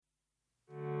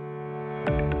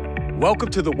Welcome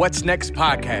to the What's Next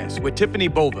podcast with Tiffany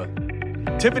Bova.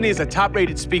 Tiffany is a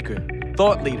top-rated speaker,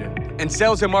 thought leader, and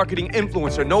sales and marketing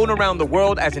influencer known around the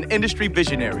world as an industry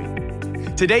visionary.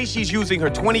 Today, she's using her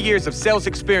 20 years of sales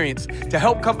experience to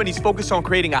help companies focus on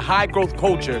creating a high-growth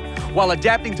culture while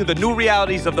adapting to the new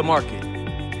realities of the market.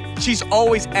 She's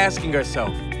always asking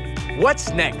herself, what's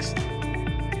next?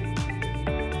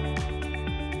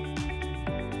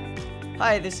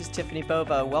 Hi, this is Tiffany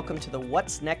Bova. Welcome to the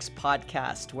What's Next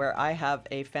podcast, where I have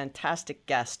a fantastic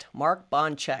guest, Mark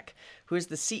Bonczek, who is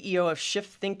the CEO of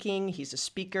Shift Thinking. He's a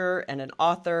speaker and an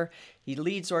author. He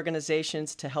leads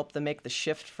organizations to help them make the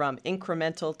shift from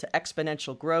incremental to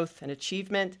exponential growth and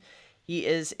achievement. He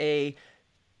is a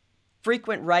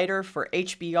frequent writer for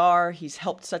HBR. He's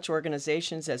helped such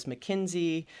organizations as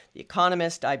McKinsey, The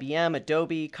Economist, IBM,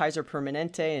 Adobe, Kaiser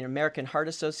Permanente, and American Heart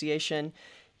Association.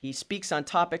 He speaks on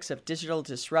topics of digital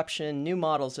disruption, new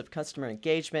models of customer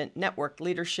engagement, network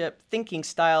leadership, thinking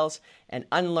styles, and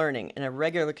unlearning, and a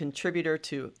regular contributor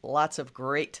to lots of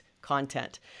great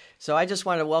content. So I just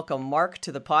want to welcome Mark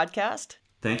to the podcast.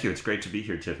 Thank you. It's great to be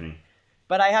here, Tiffany.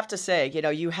 But I have to say,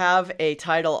 you have a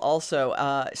title also.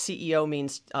 CEO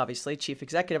means obviously Chief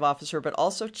Executive Officer, but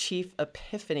also Chief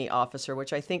Epiphany Officer,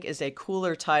 which I think is a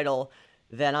cooler title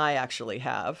than I actually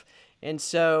have. And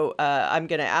so I'm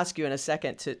going to ask you in a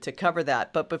second to cover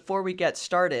that. But before we get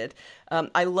started,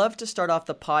 I love to start off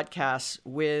the podcast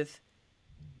with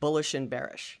bullish and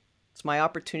bearish. It's my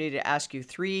opportunity to ask you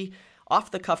 3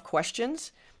 off-the-cuff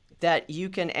questions that you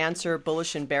can answer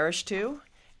bullish and bearish to.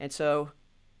 And so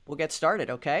we'll get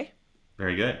started, okay?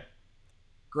 Very good.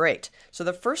 Great. So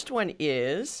the first one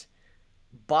is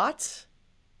bots,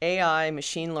 AI,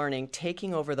 machine learning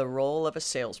taking over the role of a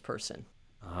salesperson.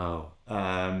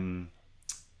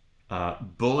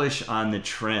 Bullish on the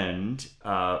trend,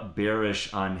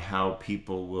 bearish on how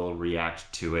people will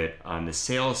react to it on the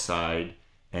sales side,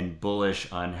 and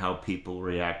bullish on how people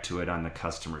react to it on the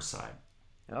customer side.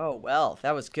 Oh, well,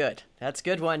 that was good. That's a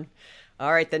good one.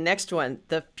 All right, the next one,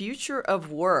 the future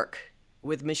of work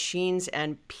with machines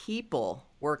and people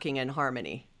working in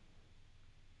harmony.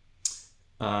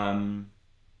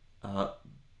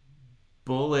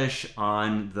 Bullish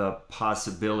on the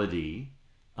possibility,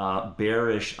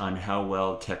 bearish on how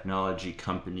well technology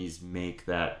companies make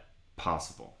that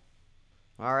possible.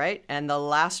 All right, and the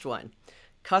last one,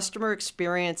 customer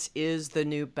experience is the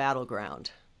new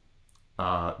battleground.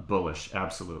 Bullish,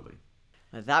 absolutely.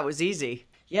 That was easy.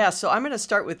 Yeah, so I'm going to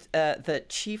start with the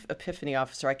Chief Epiphany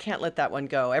Officer. I can't let that one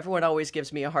go. Everyone always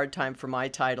gives me a hard time for my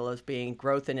title as being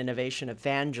Growth and Innovation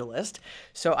Evangelist.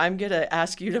 So I'm going to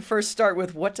ask you to first start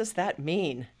with, what does that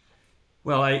mean?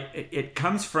 Well, it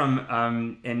comes from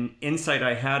an insight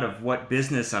I had of what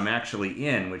business I'm actually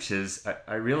in, which is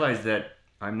I realized that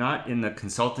I'm not in the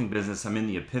consulting business, I'm in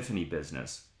the epiphany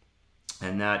business.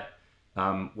 And that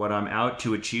what I'm out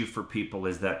to achieve for people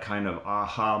is that kind of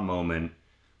aha moment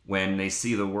when they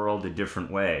see the world a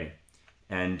different way.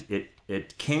 And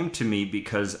it came to me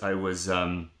because I was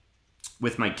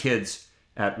with my kids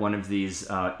at one of these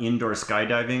indoor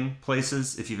skydiving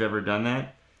places, if you've ever done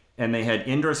that. And they had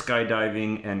indoor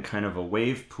skydiving and kind of a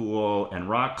wave pool and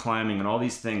rock climbing and all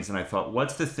these things. And I thought,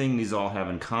 what's the thing these all have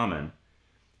in common?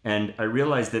 And I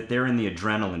realized that they're in the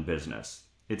adrenaline business.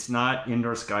 It's not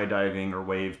indoor skydiving or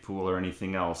wave pool or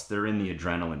anything else. They're in the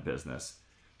adrenaline business.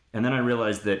 And then I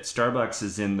realized that Starbucks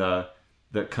is in the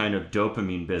kind of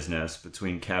dopamine business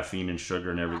between caffeine and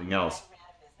sugar and everything else.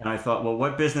 And I thought, well,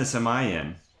 what business am I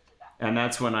in? And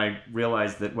that's when I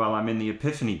realized that, well, I'm in the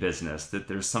epiphany business, that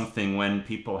there's something when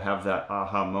people have that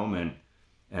aha moment.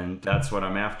 And that's what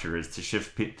I'm after, is to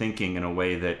shift thinking in a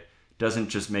way that doesn't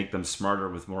just make them smarter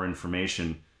with more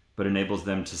information, but enables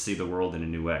them to see the world in a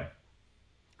new way.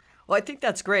 Well, I think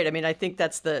that's great. I mean, I think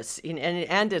that's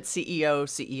and it's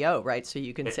CEO, right? So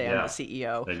you can say I'm the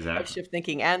CEO of Shift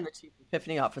Thinking and the Chief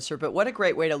Epiphany Officer. But what a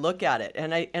great way to look at it.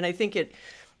 And I think it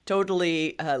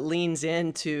totally leans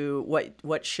into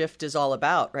what Shift is all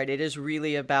about, right? It is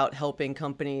really about helping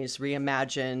companies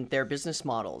reimagine their business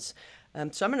models.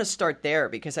 So I'm going to start there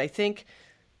because I think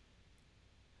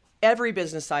every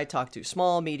business I talk to,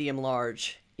 small, medium,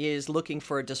 large, is looking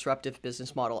for a disruptive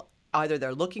business model. Either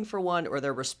they're looking for one or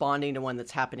they're responding to one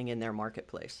that's happening in their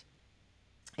marketplace.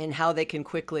 And how they can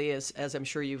quickly, as I'm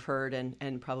sure you've heard,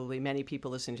 and probably many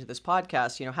people listening to this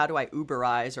podcast, how do I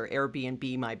Uberize or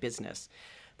Airbnb my business?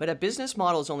 But a business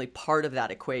model is only part of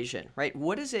that equation, right?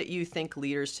 What is it you think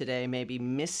leaders today may be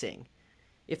missing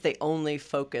if they only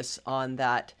focus on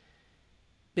that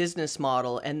business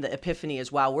model? And the epiphany is,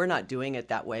 wow, we're not doing it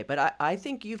that way. But I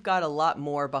think you've got a lot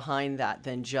more behind that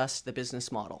than just the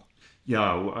business model.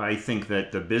 Yeah, I think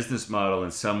that the business model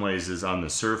in some ways is on the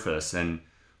surface, and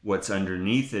what's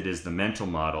underneath it is the mental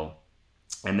model.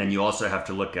 And then you also have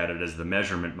to look at it as the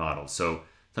measurement model. So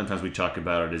sometimes we talk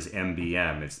about it as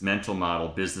MBM. It's mental model,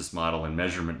 business model, and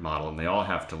measurement model, and they all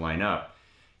have to line up.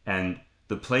 And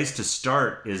the place to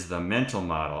start is the mental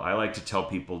model. I like to tell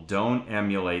people, don't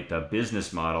emulate the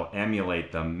business model,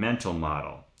 emulate the mental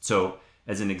model. So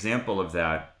as an example of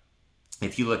that,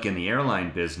 if you look in the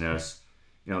airline business,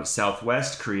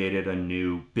 Southwest created a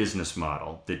new business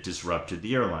model that disrupted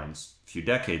the airlines a few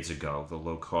decades ago, the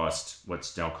low cost,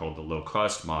 what's now called the low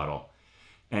cost model.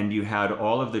 And you had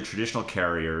all of the traditional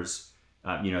carriers,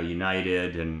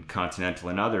 United and Continental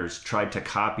and others, tried to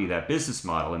copy that business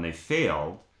model, and they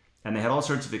failed. And they had all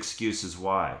sorts of excuses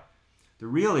why. The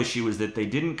real issue is that they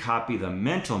didn't copy the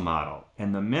mental model.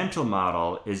 And the mental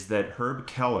model is that Herb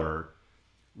Keller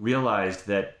realized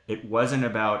that it wasn't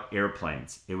about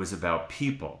airplanes, it was about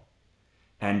people.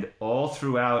 And all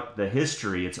throughout the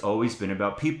history, it's always been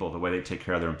about people, the way they take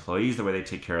care of their employees, the way they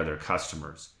take care of their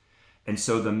customers. And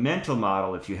so the mental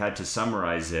model, if you had to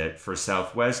summarize it for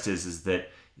Southwest, is that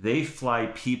they fly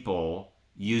people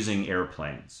using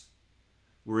airplanes,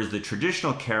 whereas the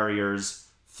traditional carriers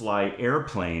fly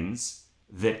airplanes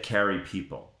that carry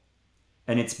people.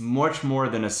 And it's much more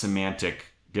than a semantic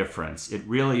difference. It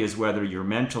really is whether your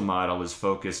mental model is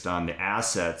focused on the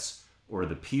assets or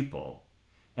the people.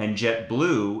 And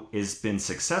JetBlue has been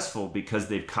successful because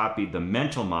they've copied the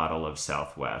mental model of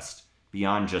Southwest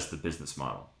beyond just the business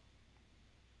model.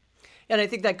 And I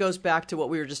think that goes back to what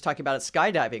we were just talking about at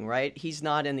skydiving, right? He's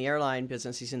not in the airline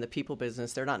business, he's in the people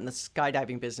business. They're not in the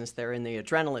skydiving business, they're in the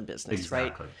adrenaline business,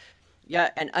 exactly. Right? Yeah,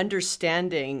 and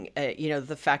understanding,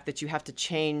 the fact that you have to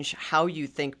change how you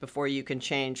think before you can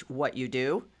change what you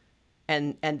do,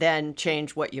 and then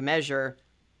change what you measure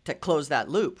to close that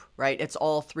loop, right? It's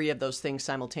all three of those things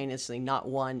simultaneously, not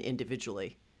one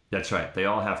individually. That's right. They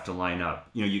all have to line up.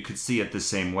 You could see it the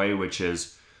same way, which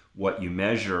is what you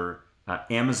measure.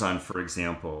 Amazon, for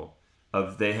example,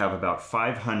 they have about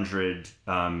 500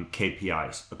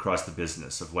 KPIs across the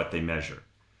business of what they measure.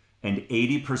 And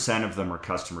 80% of them are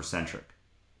customer-centric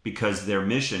because their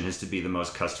mission is to be the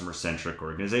most customer-centric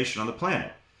organization on the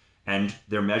planet. And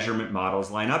their measurement models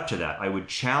line up to that. I would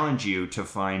challenge you to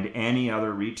find any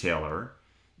other retailer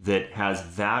that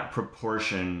has that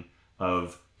proportion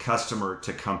of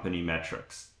customer-to-company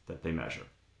metrics that they measure.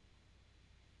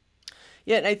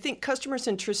 Yeah, and I think customer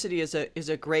centricity is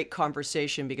a great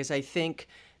conversation because I think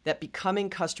that becoming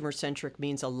customer centric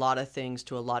means a lot of things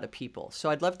to a lot of people. So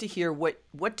I'd love to hear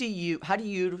how do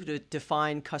you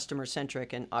define customer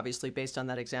centric? And obviously, based on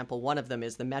that example, one of them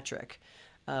is the metric.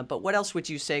 But what else would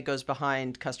you say goes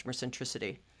behind customer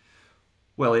centricity?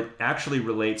 Well, it actually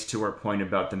relates to our point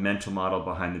about the mental model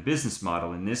behind the business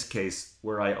model. In this case,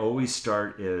 where I always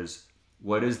start is,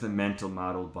 what is the mental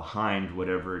model behind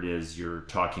whatever it is you're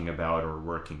talking about or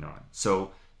working on?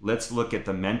 So let's look at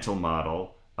the mental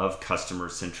model of customer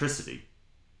centricity.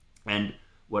 And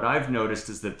what I've noticed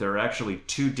is that there are actually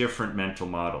two different mental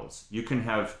models. You can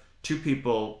have two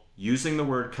people using the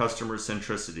word customer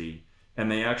centricity,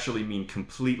 and they actually mean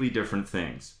completely different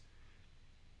things.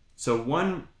 So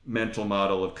one mental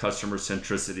model of customer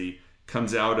centricity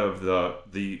comes out of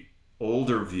the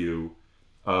older view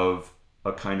of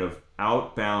a kind of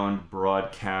outbound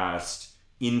broadcast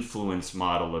influence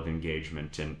model of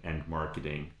engagement and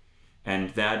marketing.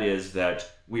 And that is that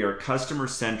we are customer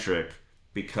centric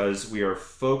because we are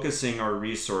focusing our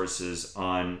resources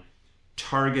on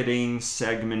targeting,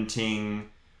 segmenting,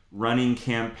 running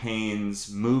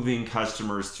campaigns, moving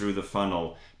customers through the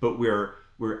funnel, but we're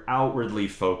outwardly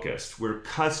focused. We're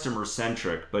customer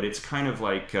centric, but it's kind of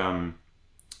like,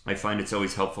 I find it's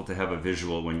always helpful to have a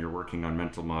visual when you're working on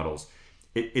mental models.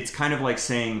 It's kind of like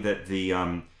saying that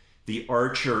the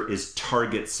archer is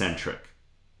target centric,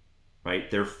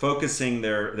 right? They're focusing,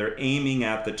 they're aiming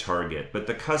at the target, but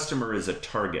the customer is a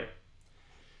target.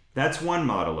 That's one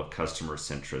model of customer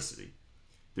centricity.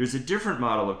 There's a different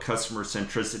model of customer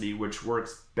centricity which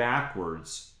works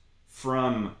backwards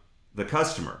from the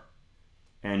customer.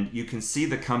 And you can see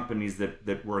the companies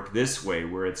that work this way,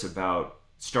 where it's about,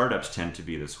 startups tend to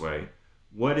be this way.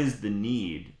 What is the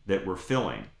need that we're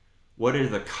filling? What are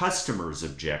the customer's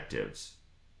objectives?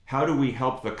 How do we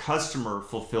help the customer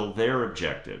fulfill their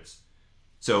objectives?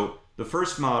 So the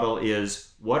first model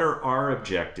is, what are our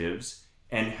objectives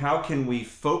and how can we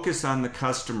focus on the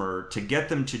customer to get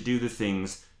them to do the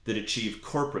things that achieve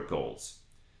corporate goals?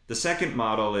 The second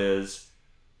model is,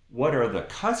 what are the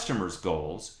customer's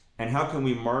goals and how can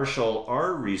we marshal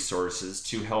our resources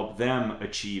to help them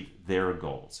achieve their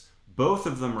goals? Both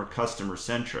of them are customer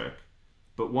centric,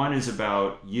 but one is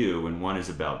about you and one is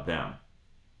about them.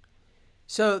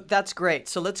 So that's great.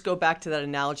 So let's go back to that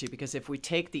analogy, because if we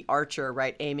take the archer,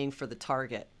 right, aiming for the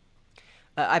target,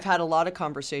 I've had a lot of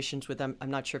conversations with them.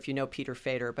 I'm not sure if you know Peter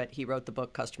Fader, but he wrote the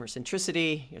book Customer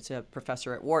Centricity. He's a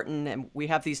professor at Wharton, and we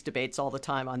have these debates all the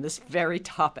time on this very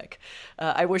topic.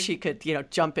 I wish he could,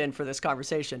 jump in for this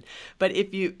conversation. But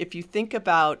if you think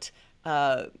about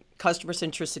customer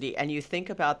centricity and you think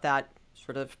about that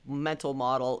sort of mental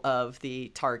model of the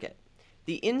target,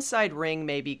 the inside ring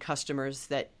may be customers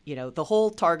that, the whole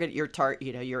target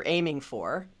you're aiming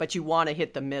for, but you want to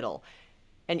hit the middle.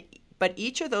 But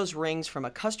each of those rings from a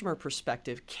customer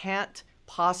perspective can't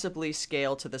possibly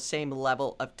scale to the same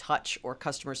level of touch or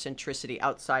customer centricity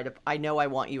outside of, I know I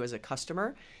want you as a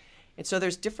customer. And so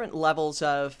there's different levels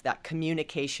of that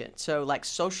communication. So like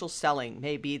social selling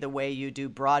may be the way you do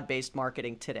broad-based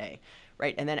marketing today,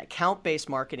 right? And then account-based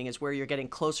marketing is where you're getting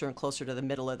closer and closer to the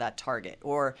middle of that target,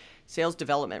 or sales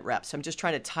development reps. I'm just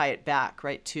trying to tie it back,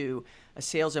 right, to a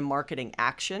sales and marketing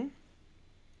action.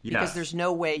 Because Yes. there's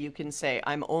no way you can say,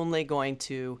 I'm only going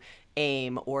to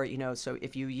aim, or, so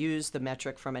if you use the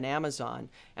metric from an Amazon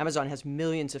has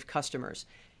millions of customers.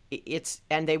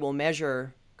 And they will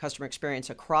measure customer experience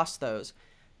across those,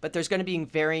 but there's going to be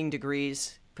varying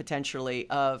degrees potentially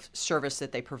of service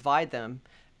that they provide them,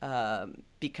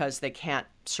 because they can't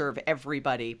serve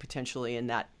everybody potentially in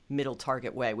that middle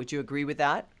target way. Would you agree with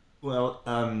that? Well,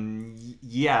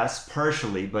 yes,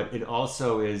 partially, but it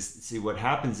also is, see, what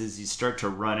happens is you start to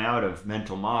run out of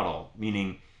mental model,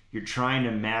 meaning you're trying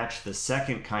to match the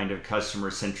second kind of customer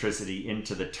centricity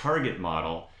into the target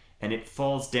model, and it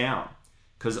falls down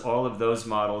because all of those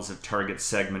models of target,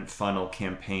 segment, funnel,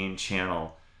 campaign,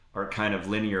 channel are kind of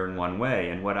linear in one way.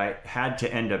 And what I had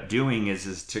to end up doing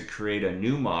is to create a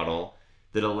new model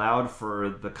that allowed for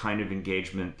the kind of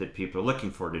engagement that people are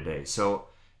looking for today. So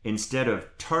instead of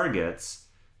targets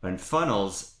and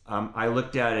funnels, I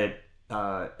looked at it,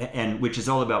 and which is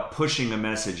all about pushing a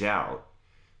message out.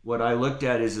 What I looked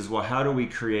at is well, how do we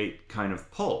create kind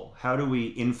of pull? How do we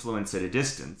influence at a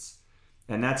distance?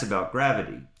 And that's about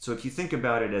gravity. So if you think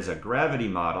about it as a gravity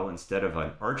model instead of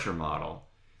an archer model,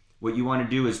 what you want to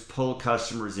do is pull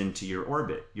customers into your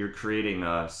orbit. You're creating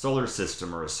a solar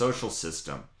system or a social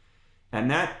system. And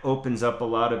that opens up a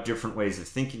lot of different ways of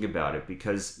thinking about it,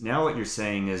 because now what you're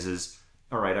saying is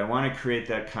all right, I want to create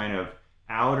that kind of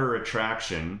outer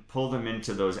attraction, pull them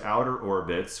into those outer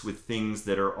orbits with things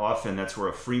that are often, that's where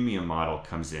a freemium model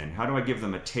comes in. How do I give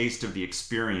them a taste of the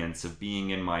experience of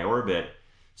being in my orbit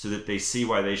so that they see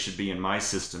why they should be in my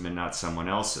system and not someone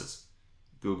else's?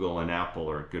 Google and Apple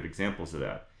are good examples of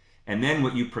that. And then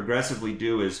what you progressively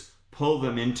do is pull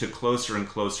them into closer and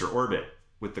closer orbit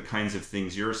with the kinds of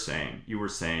things you were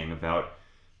saying about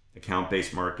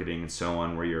account-based marketing and so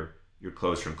on, where you're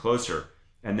closer and closer.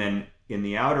 And then in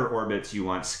the outer orbits, you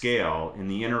want scale. In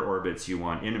the inner orbits, you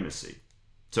want intimacy.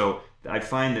 So I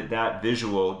find that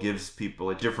visual gives people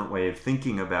a different way of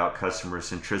thinking about customer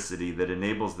centricity that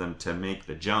enables them to make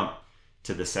the jump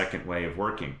to the second way of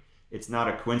working. It's not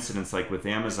a coincidence, like with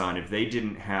Amazon, if they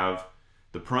didn't have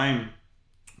the Prime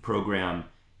program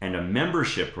and a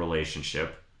membership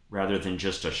relationship, rather than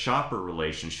just a shopper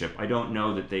relationship, I don't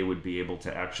know that they would be able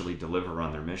to actually deliver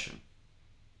on their mission.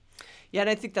 Yeah, and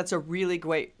I think that's a really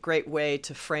great way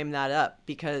to frame that up,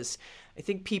 because I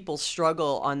think people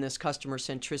struggle on this customer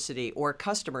centricity or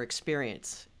customer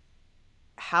experience.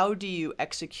 How do you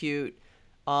execute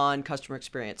on customer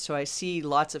experience? So I see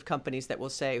lots of companies that will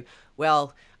say,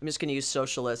 well, I'm just going to use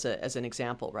social as an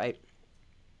example, right?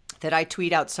 That I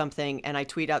tweet out something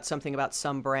about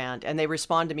some brand, and they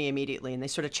respond to me immediately, and they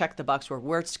sort of check the box where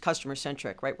we're customer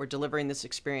centric, right? We're delivering this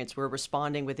experience. We're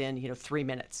responding within 3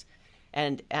 minutes,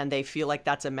 and they feel like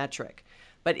that's a metric.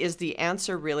 But is the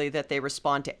answer really that they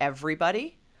respond to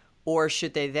everybody, or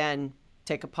should they then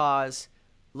take a pause,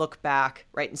 look back,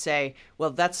 right, and say,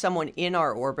 well, that's someone in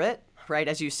our orbit, right?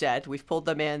 As you said, we've pulled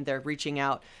them in, they're reaching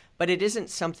out, but it isn't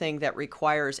something that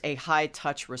requires a high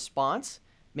touch response.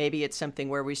 Maybe it's something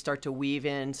where we start to weave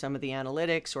in some of the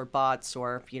analytics or bots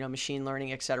or machine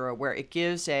learning, et cetera, where it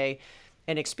gives an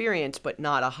experience but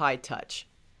not a high touch.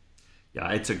 Yeah,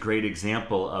 it's a great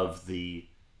example of the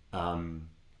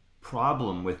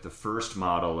problem with the first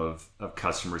model of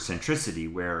customer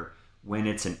centricity, where when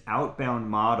it's an outbound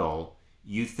model,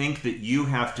 you think that you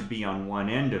have to be on one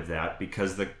end of that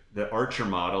because the archer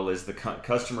model is the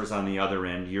customers on the other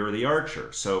end, you're the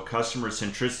archer. So customer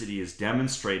centricity is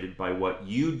demonstrated by what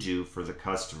you do for the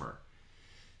customer.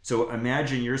 So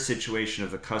imagine your situation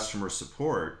of the customer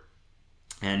support,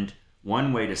 and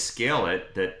one way to scale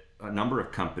it that a number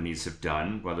of companies have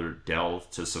done, whether Dell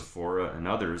to Sephora and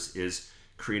others, is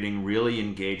creating really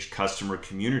engaged customer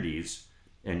communities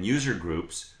and user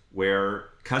groups where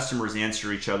customers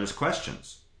answer each other's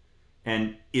questions.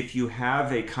 And if you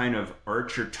have a kind of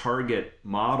archer target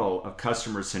model of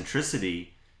customer centricity,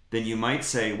 then you might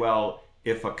say, well,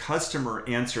 if a customer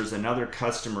answers another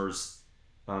customer's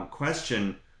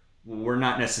question, we're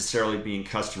not necessarily being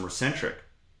customer centric,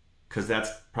 because that's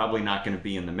probably not going to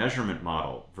be in the measurement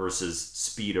model versus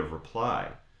speed of reply.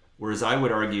 Whereas I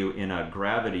would argue in a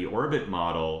gravity orbit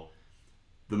model,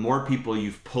 the more people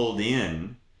you've pulled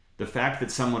in, the fact that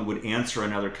someone would answer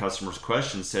another customer's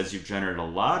question says you've generated a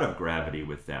lot of gravity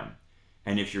with them.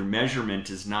 And if your measurement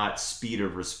is not speed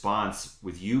of response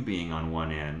with you being on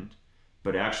one end,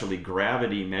 but actually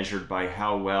gravity measured by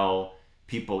how well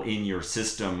people in your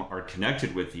system are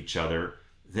connected with each other,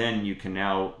 then you can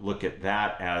now look at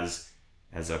that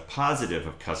as a positive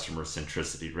of customer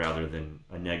centricity rather than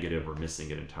a negative or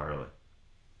missing it entirely.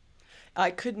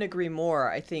 I couldn't agree more.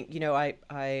 I think,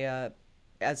 I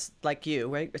as like you,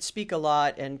 right, speak a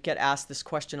lot and get asked this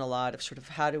question a lot of sort of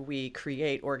how do we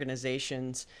create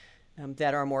organizations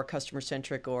that are more customer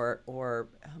centric or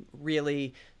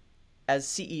really, as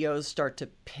CEOs start to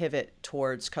pivot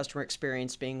towards customer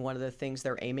experience being one of the things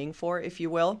they're aiming for, if you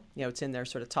will, it's in their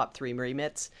sort of top 3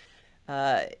 remits,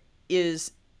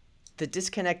 is the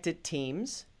disconnected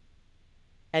teams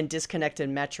and disconnected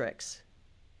metrics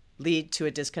lead to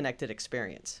a disconnected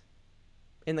experience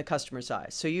in the customer's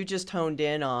eyes. So you just honed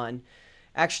in on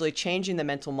actually changing the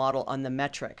mental model on the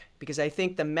metric, because I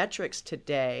think the metrics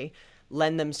today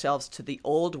lend themselves to the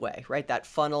old way, right? That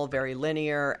funnel, very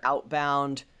linear,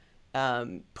 outbound,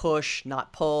 push,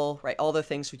 not pull, right? All the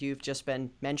things that you've just been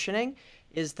mentioning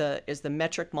is the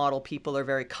metric model people are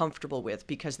very comfortable with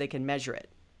because they can measure it.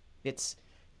 It's,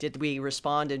 did we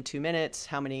respond in 2 minutes?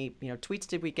 How many, tweets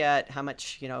did we get? How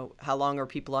much, how long are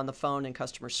people on the phone in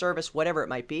customer service? Whatever it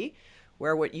might be.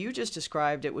 Where what you just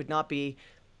described, it would not be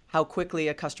how quickly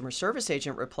a customer service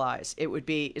agent replies. It would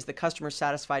be, is the customer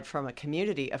satisfied from a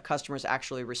community of customers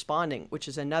actually responding, which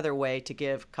is another way to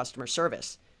give customer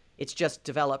service. It's just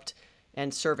developed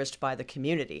and serviced by the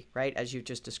community, right? As you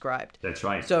just described. That's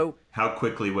right. So how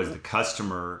quickly did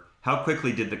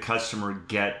the customer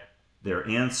get their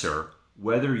answer,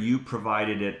 whether you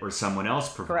provided it or someone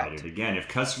else provided it? Correct. Again, if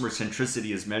customer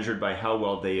centricity is measured by how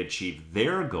well they achieve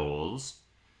their goals,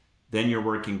 then you're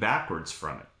working backwards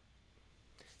from it.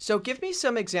 So give me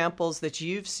some examples that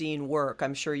you've seen work.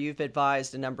 I'm sure you've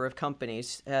advised a number of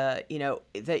companies, that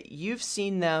you've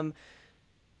seen them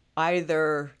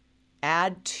either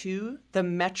add to the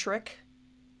metric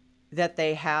that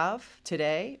they have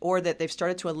today, or that they've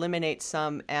started to eliminate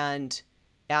some and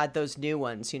add those new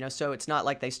ones. So it's not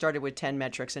like they started with 10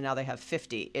 metrics and now they have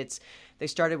 50. It's they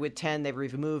started with 10, they've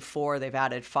removed 4, they've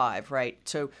added 5, right?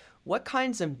 So what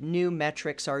kinds of new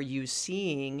metrics are you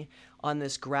seeing on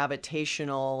this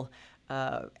gravitational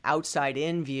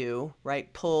outside-in view,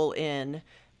 right? Pull in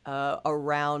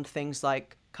around things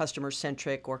like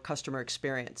customer-centric or customer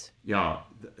experience? Yeah,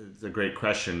 it's a great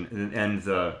question. And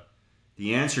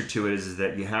the answer to it is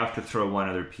that you have to throw one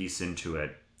other piece into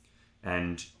it.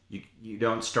 And you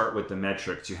don't start with the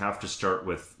metrics. You have to start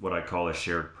with what I call a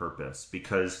shared purpose,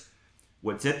 because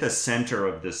what's at the center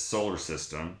of this solar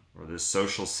system or this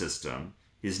social system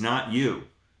is not you.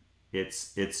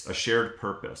 It's a shared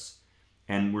purpose.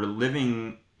 And we're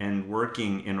living and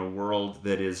working in a world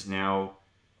that is now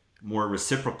more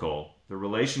reciprocal. The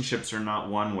relationships are not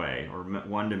one way or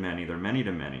one to many, they're many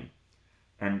to many.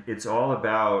 And it's all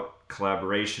about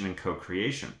collaboration and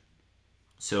co-creation.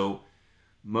 So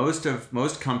most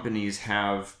companies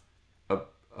have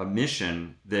a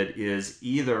mission that is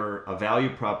either a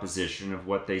value proposition of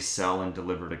what they sell and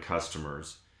deliver to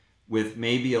customers, with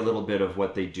maybe a little bit of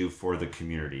what they do for the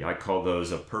community. I call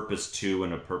those a purpose to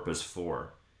and a purpose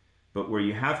for. But where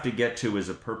you have to get to is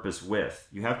a purpose with.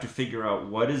 You have to figure out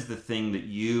what is the thing that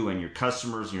you and your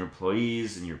customers and your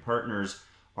employees and your partners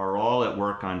are all at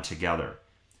work on together.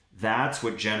 That's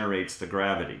what generates the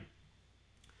gravity.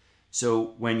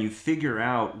 So when you figure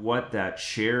out what that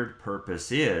shared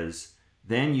purpose is,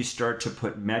 then you start to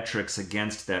put metrics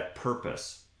against that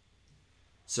purpose.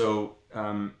 So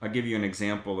I'll give you an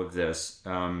example of this.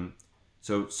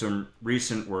 So some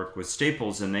recent work with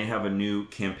Staples, and they have a new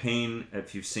campaign,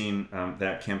 if you've seen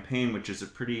that campaign, which is a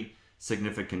pretty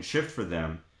significant shift for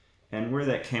them. And where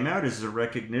that came out is a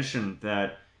recognition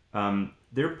that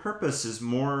their purpose is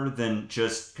more than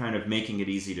just kind of making it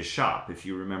easy to shop, if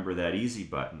you remember that easy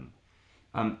button.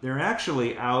 They're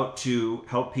actually out to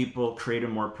help people create a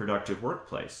more productive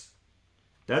workplace.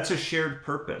 That's a shared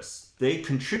purpose. They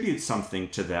contribute something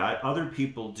to that. Other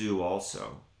people do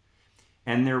also.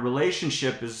 And their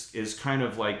relationship is kind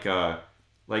of like a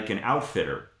like an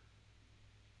outfitter.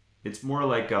 It's more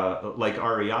like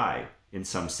REI in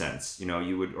some sense.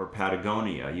 Or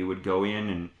Patagonia. You would go in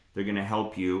and they're going to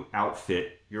help you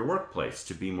outfit your workplace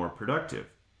to be more productive.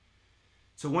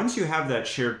 So once you have that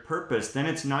shared purpose, then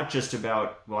it's not just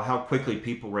about, well, how quickly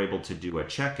people were able to do a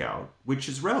checkout, which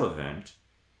is relevant,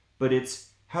 but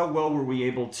it's how well were we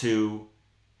able to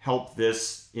help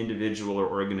this individual or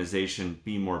organization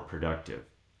be more productive.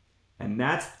 And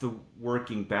that's the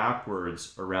working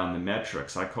backwards around the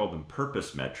metrics. I call them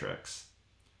purpose metrics,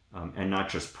 and not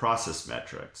just process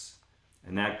metrics.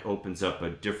 And that opens up a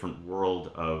different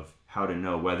world of how to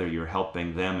know whether you're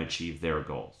helping them achieve their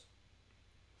goals.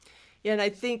 Yeah, and I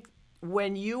think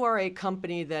when you are a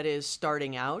company that is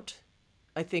starting out,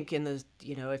 I think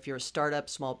if you're a startup,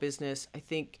 small business, I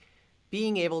think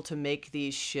being able to make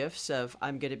these shifts of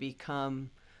I'm going to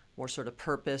become more sort of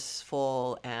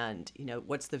purposeful and,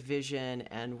 what's the vision,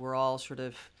 and we're all sort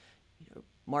of,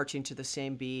 marching to the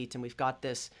same beat, and we've got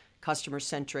this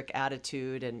customer-centric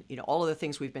attitude and, all of the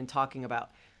things we've been talking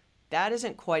about. That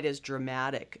isn't quite as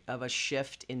dramatic of a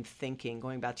shift in thinking,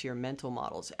 going back to your mental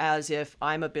models, as if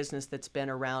I'm a business that's been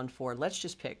around for, let's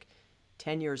just pick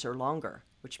 10 years or longer,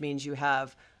 which means you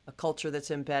have a culture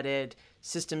that's embedded,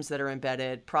 systems that are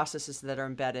embedded, processes that are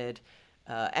embedded,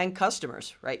 and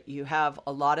customers, right? You have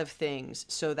a lot of things.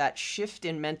 So that shift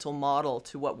in mental model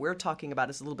to what we're talking about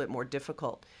is a little bit more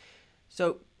difficult.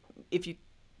 So if you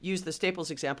use the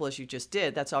Staples example as you just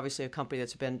did, that's obviously a company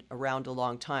that's been around a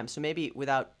long time. So maybe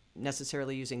without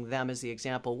necessarily using them as the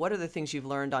example, what are the things you've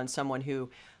learned on someone who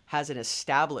has an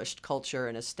established culture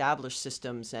and established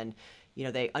systems, and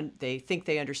they think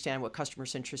they understand what customer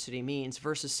centricity means,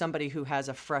 versus somebody who has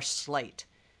a fresh slate?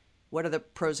 What are the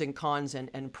pros and cons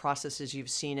and processes you've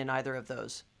seen in either of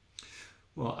those?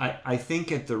 Well, I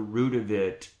think at the root of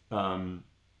it,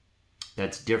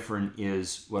 that's different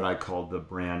is what I call the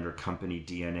brand or company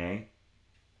DNA.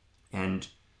 And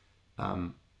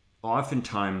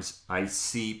oftentimes I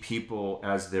see people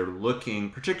as they're looking,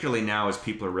 particularly now as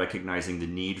people are recognizing the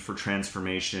need for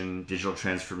transformation, digital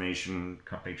transformation,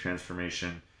 company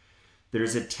transformation,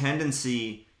 there's a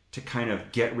tendency to kind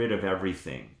of get rid of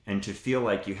everything and to feel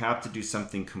like you have to do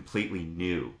something completely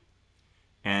new.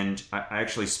 And I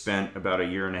actually spent about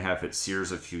 1.5 years at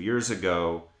Sears a few years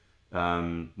ago,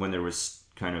 when there was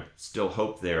kind of still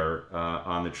hope there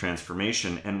on the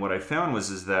transformation. And what I found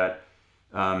is that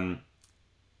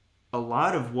a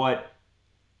lot of what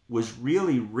was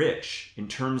really rich in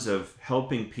terms of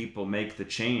helping people make the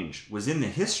change was in the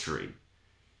history.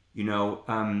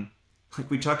 Like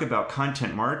we talk about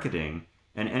content marketing,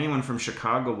 and anyone from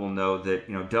Chicago will know that,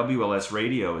 WLS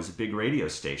Radio is a big radio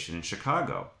station in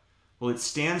Chicago. Well, it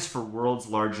stands for World's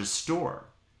Largest Store.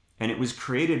 And it was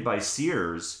created by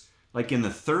Sears, like in the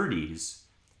 30s,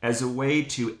 as a way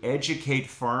to educate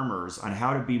farmers on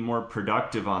how to be more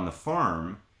productive on the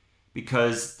farm,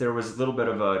 because there was a little bit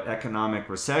of an economic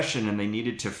recession and they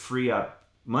needed to free up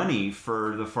money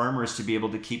for the farmers to be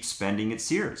able to keep spending at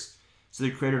Sears. So they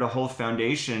created a whole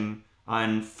foundation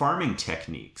on farming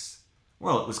techniques.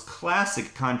 Well, it was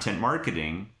classic content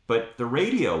marketing, but the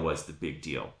radio was the big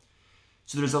deal.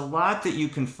 So there's a lot that you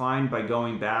can find by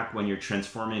going back when you're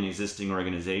transforming an existing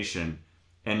organization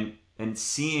and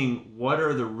seeing what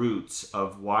are the roots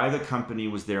of why the company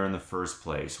was there in the first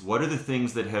place. What are the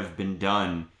things that have been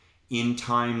done in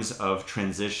times of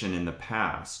transition in the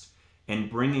past, and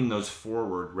bringing those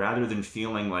forward rather than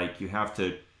feeling like you have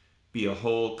to be a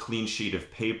whole clean sheet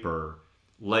of paper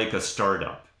like a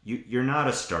startup. You're not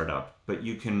a startup, but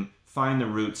you can find the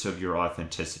roots of your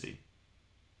authenticity.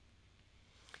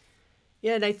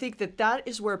 Yeah, and I think that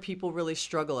is where people really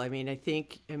struggle. I mean,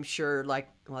 I'm sure like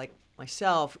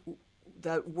myself,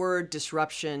 that word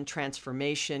disruption,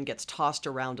 transformation gets tossed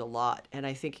around a lot. And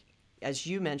I think, as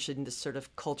you mentioned, this sort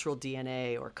of cultural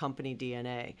DNA or company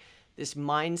DNA, this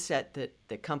mindset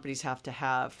that companies have to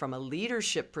have from a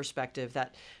leadership perspective,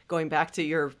 that going back to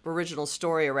your original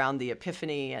story around the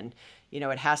epiphany and,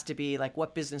 it has to be like,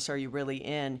 what business are you really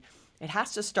in? It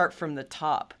has to start from the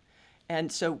top.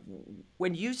 And so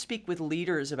when you speak with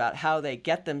leaders about how they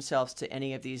get themselves to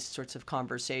any of these sorts of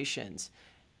conversations,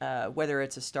 whether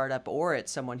it's a startup or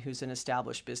it's someone who's an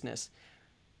established business,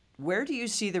 where do you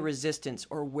see the resistance,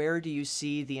 or where do you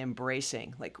see the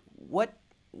embracing? Like, what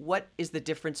is the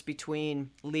difference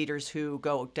between leaders who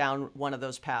go down one of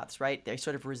those paths, right? They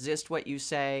sort of resist what you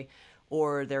say,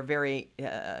 or they're very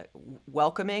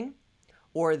welcoming,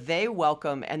 or they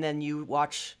welcome and then you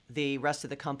watch the rest of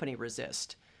the company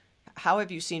resist. How have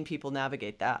you seen people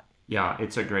navigate that? Yeah,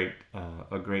 it's a great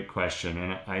question.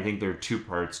 And I think there are two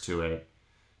parts to it.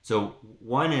 So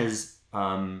one is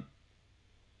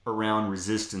around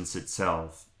resistance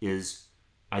itself is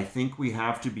I think we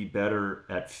have to be better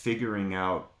at figuring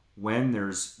out when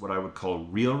there's what I would call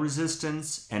real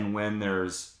resistance and when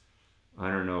there's, I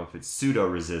don't know if it's pseudo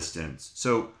resistance.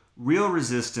 So real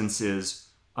resistance is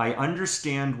I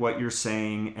understand what you're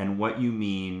saying and what you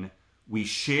mean. We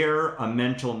share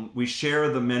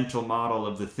the mental model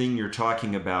of the thing you're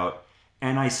talking about,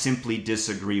 and I simply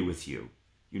disagree with you.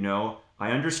 You know,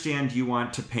 I understand you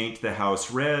want to paint the house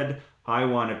red. I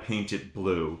want to paint it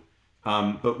blue.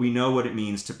 But we know what it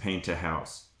means to paint a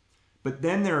house. But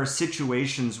then there are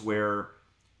situations where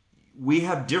we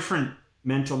have different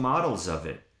mental models of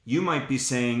it. You might be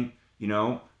saying, you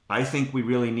know, I think we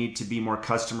really need to be more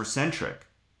customer centric.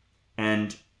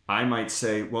 And I might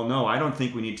say, well, no, I don't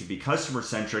think we need to be customer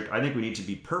centric. I think we need to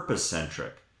be purpose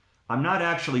centric. I'm not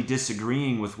actually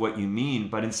disagreeing with what you mean,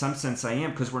 but in some sense I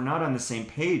am, because we're not on the same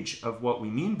page of what we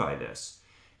mean by this.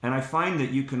 And I find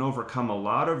that you can overcome a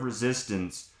lot of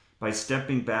resistance by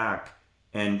stepping back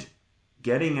and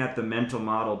getting at the mental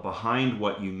model behind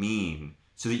what you mean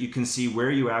so that you can see where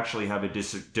you actually have a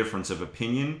difference of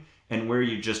opinion and where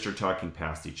you just are talking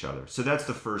past each other. So that's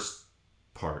the first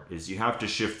part, is you have to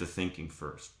shift the thinking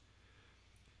first.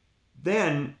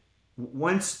 Then,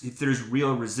 if there's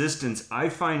real resistance, I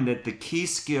find that the key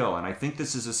skill, and I think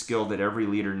this is a skill that every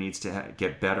leader needs to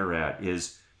get better at,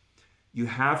 is you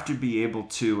have to be able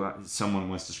to, someone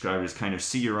once described it as kind of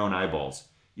see your own eyeballs.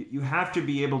 You have to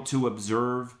be able to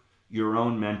observe your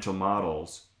own mental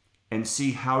models and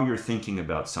see how you're thinking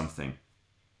about something.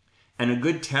 And a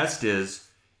good test is,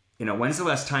 you know, when's the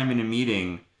last time in a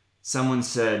meeting someone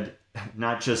said,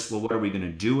 not just, well, what are we going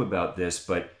to do about this,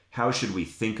 but how should we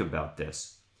think about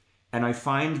this? And I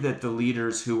find that the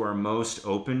leaders who are most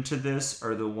open to this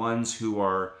are the ones who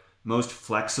are most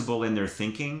flexible in their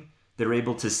thinking. They're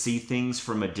able to see things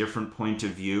from a different point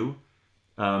of view.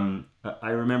 I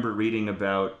remember reading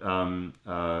about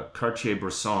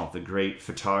Cartier-Bresson, the great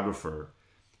photographer,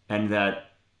 and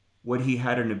that what he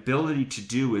had an ability to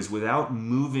do is without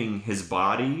moving his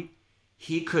body,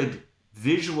 he could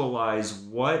visualize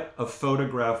what a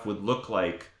photograph would look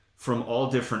like from all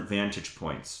different vantage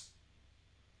points.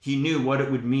 He knew what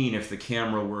it would mean if the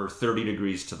camera were 30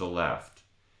 degrees to the left.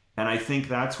 And I think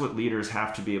that's what leaders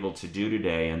have to be able to do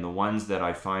today. And the ones that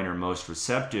I find are most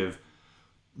receptive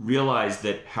realize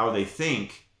that how they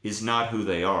think is not who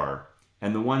they are.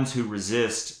 And the ones who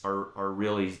resist are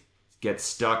really get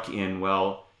stuck in,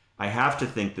 well, I have to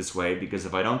think this way because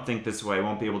if I don't think this way, I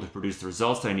won't be able to produce the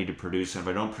results that I need to produce. And if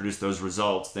I don't produce those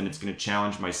results, then it's going to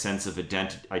challenge my sense of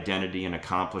identity and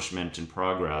accomplishment and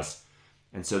progress.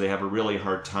 And so they have a really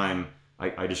hard time,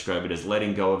 I describe it as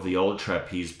letting go of the old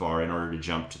trapeze bar in order to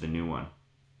jump to the new one.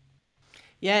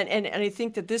 Yeah, and I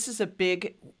think that this is a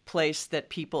big place that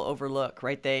people overlook,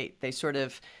 right? They sort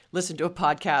of listen to a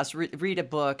podcast, read a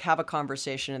book, have a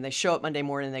conversation, and they show up Monday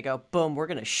morning and they go, boom, we're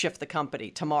going to shift the company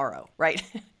tomorrow, right?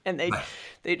 And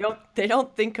they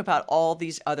don't think about all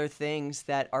these other things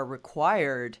that are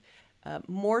required,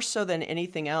 more so than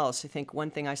anything else. I think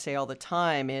one thing I say all the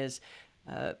time is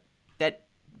that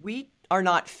we are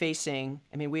not facing,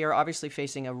 we are obviously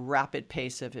facing a rapid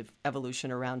pace of evolution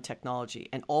around technology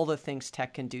and all the things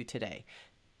tech can do today,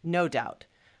 no doubt.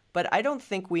 But I don't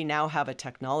think we now have a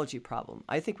technology problem.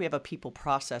 I think we have a people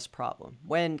process problem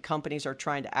when companies are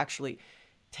trying to actually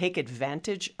take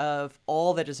advantage of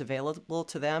all that is available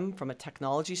to them from a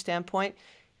technology standpoint.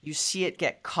 You see it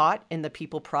get caught in the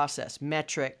people process,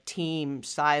 metric, team,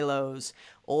 silos,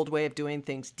 old way of doing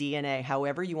things, DNA,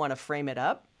 however you want to frame it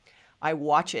up. I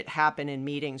watch it happen in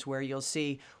meetings where you'll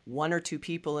see one or two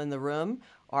people in the room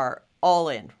are all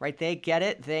in, right? They get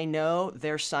it. They know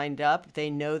they're signed up.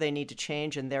 They know they need to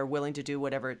change and they're willing to do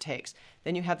whatever it takes.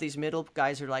 Then you have these middle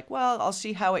guys who are like, well, I'll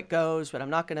see how it goes, but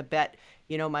I'm not going to bet,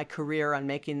 my career on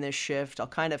making this shift. I'll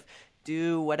kind of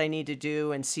do what I need to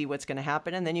do and see what's going to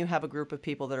happen. And then you have a group of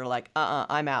people that are like,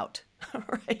 I'm out,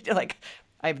 right? Like,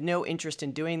 I have no interest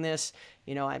in doing this.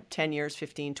 I'm 10 years,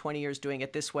 15, 20 years doing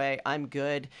it this way. I'm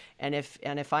good. And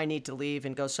if I need to leave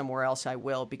and go somewhere else, I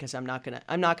will, because I'm not going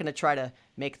to try to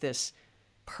make this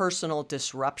personal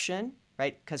disruption,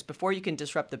 right? Because before you can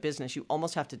disrupt the business, you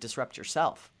almost have to disrupt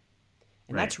yourself.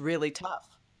 And That's really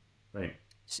tough. Right.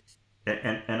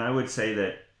 And I would say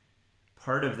that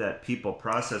part of that people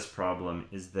process problem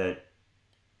is the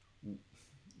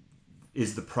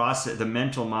process, the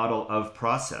mental model of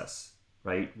process.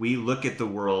 Right? We look at the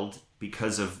world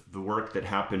because of the work that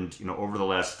happened, over the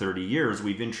last 30 years.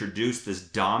 We've introduced this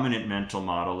dominant mental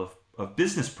model of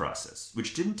business process,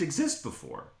 which didn't exist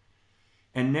before.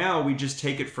 And now we just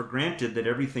take it for granted that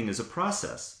everything is a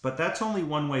process. But that's only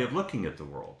one way of looking at the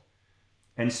world.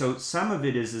 And so some of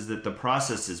it is that the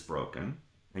process is broken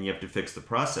and you have to fix the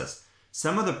process.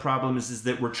 Some of the problem is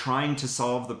that we're trying to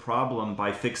solve the problem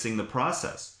by fixing the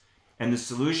process. And the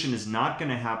solution is not going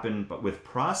to happen but with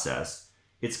process.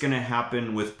 It's going to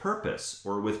happen with purpose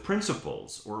or with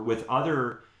principles or with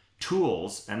other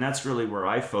tools. And that's really where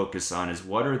I focus on, is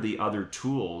what are the other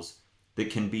tools that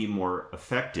can be more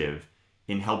effective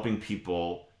in helping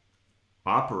people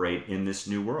operate in this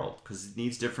new world, because it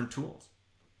needs different tools.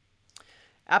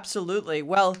 Absolutely.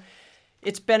 Well,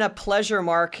 it's been a pleasure,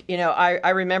 Mark. I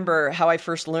remember how I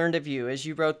first learned of you as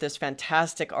you wrote this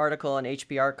fantastic article on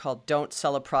HBR called "Don't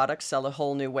Sell a Product, Sell a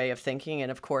Whole New Way of Thinking."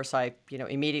 And of course, I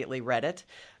immediately read it.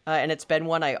 And it's been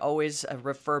one I always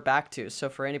refer back to. So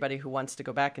for anybody who wants to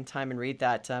go back in time and read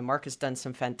that, Mark has done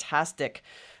some fantastic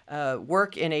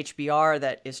work in HBR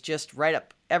that is just right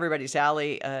up everybody's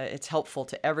alley. It's helpful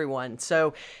to everyone.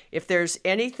 So if there's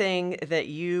anything that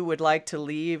you would like to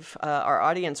leave our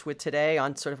audience with today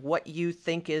on sort of what you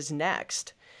think is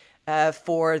next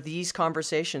for these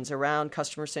conversations around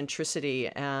customer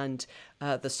centricity and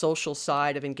the social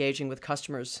side of engaging with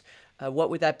customers, what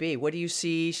would that be? What do you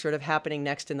see sort of happening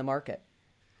next in the market?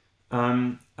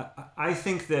 I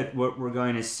think that what we're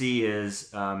going to see is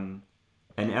an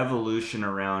evolution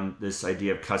around this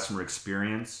idea of customer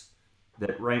experience.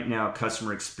 That right now,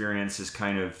 customer experience is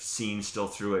kind of seen still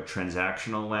through a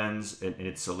transactional lens.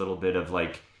 It's a little bit of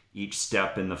like each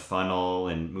step in the funnel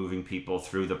and moving people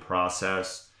through the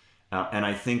process. And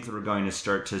I think that we're going to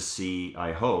start to see,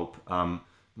 I hope,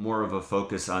 more of a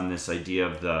focus on this idea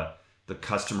of the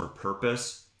customer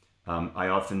purpose. I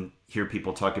often hear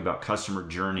people talk about customer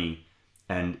journey,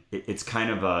 and it's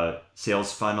kind of a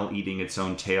sales funnel eating its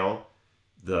own tail.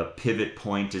 The pivot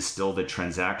point is still the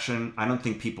transaction. I don't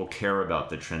think people care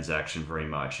about the transaction very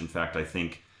much. In fact, I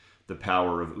think the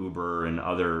power of Uber and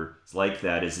others like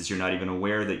that is you're not even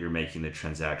aware that you're making the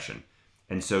transaction.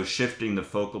 And so shifting the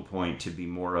focal point to be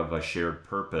more of a shared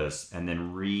purpose and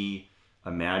then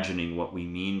reimagining what we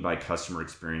mean by customer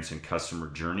experience and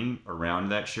customer journey around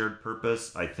that shared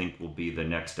purpose, I think will be the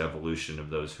next evolution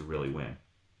of those who really win.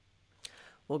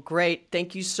 Well, great.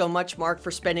 Thank you so much, Mark, for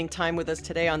spending time with us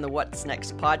today on the What's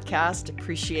Next podcast.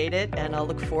 Appreciate it. And I'll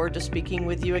look forward to speaking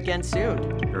with you again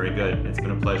soon. Very good. It's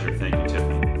been a pleasure. Thank you,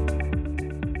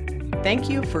 Tiffany. Thank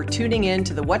you for tuning in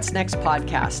to the What's Next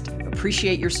podcast.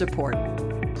 Appreciate your support.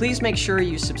 Please make sure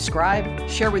you subscribe,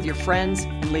 share with your friends,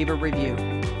 and leave a review.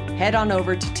 Head on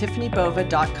over to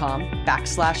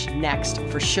tiffanybova.com/next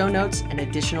for show notes and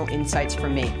additional insights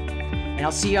from me. And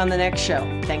I'll see you on the next show.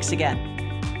 Thanks again.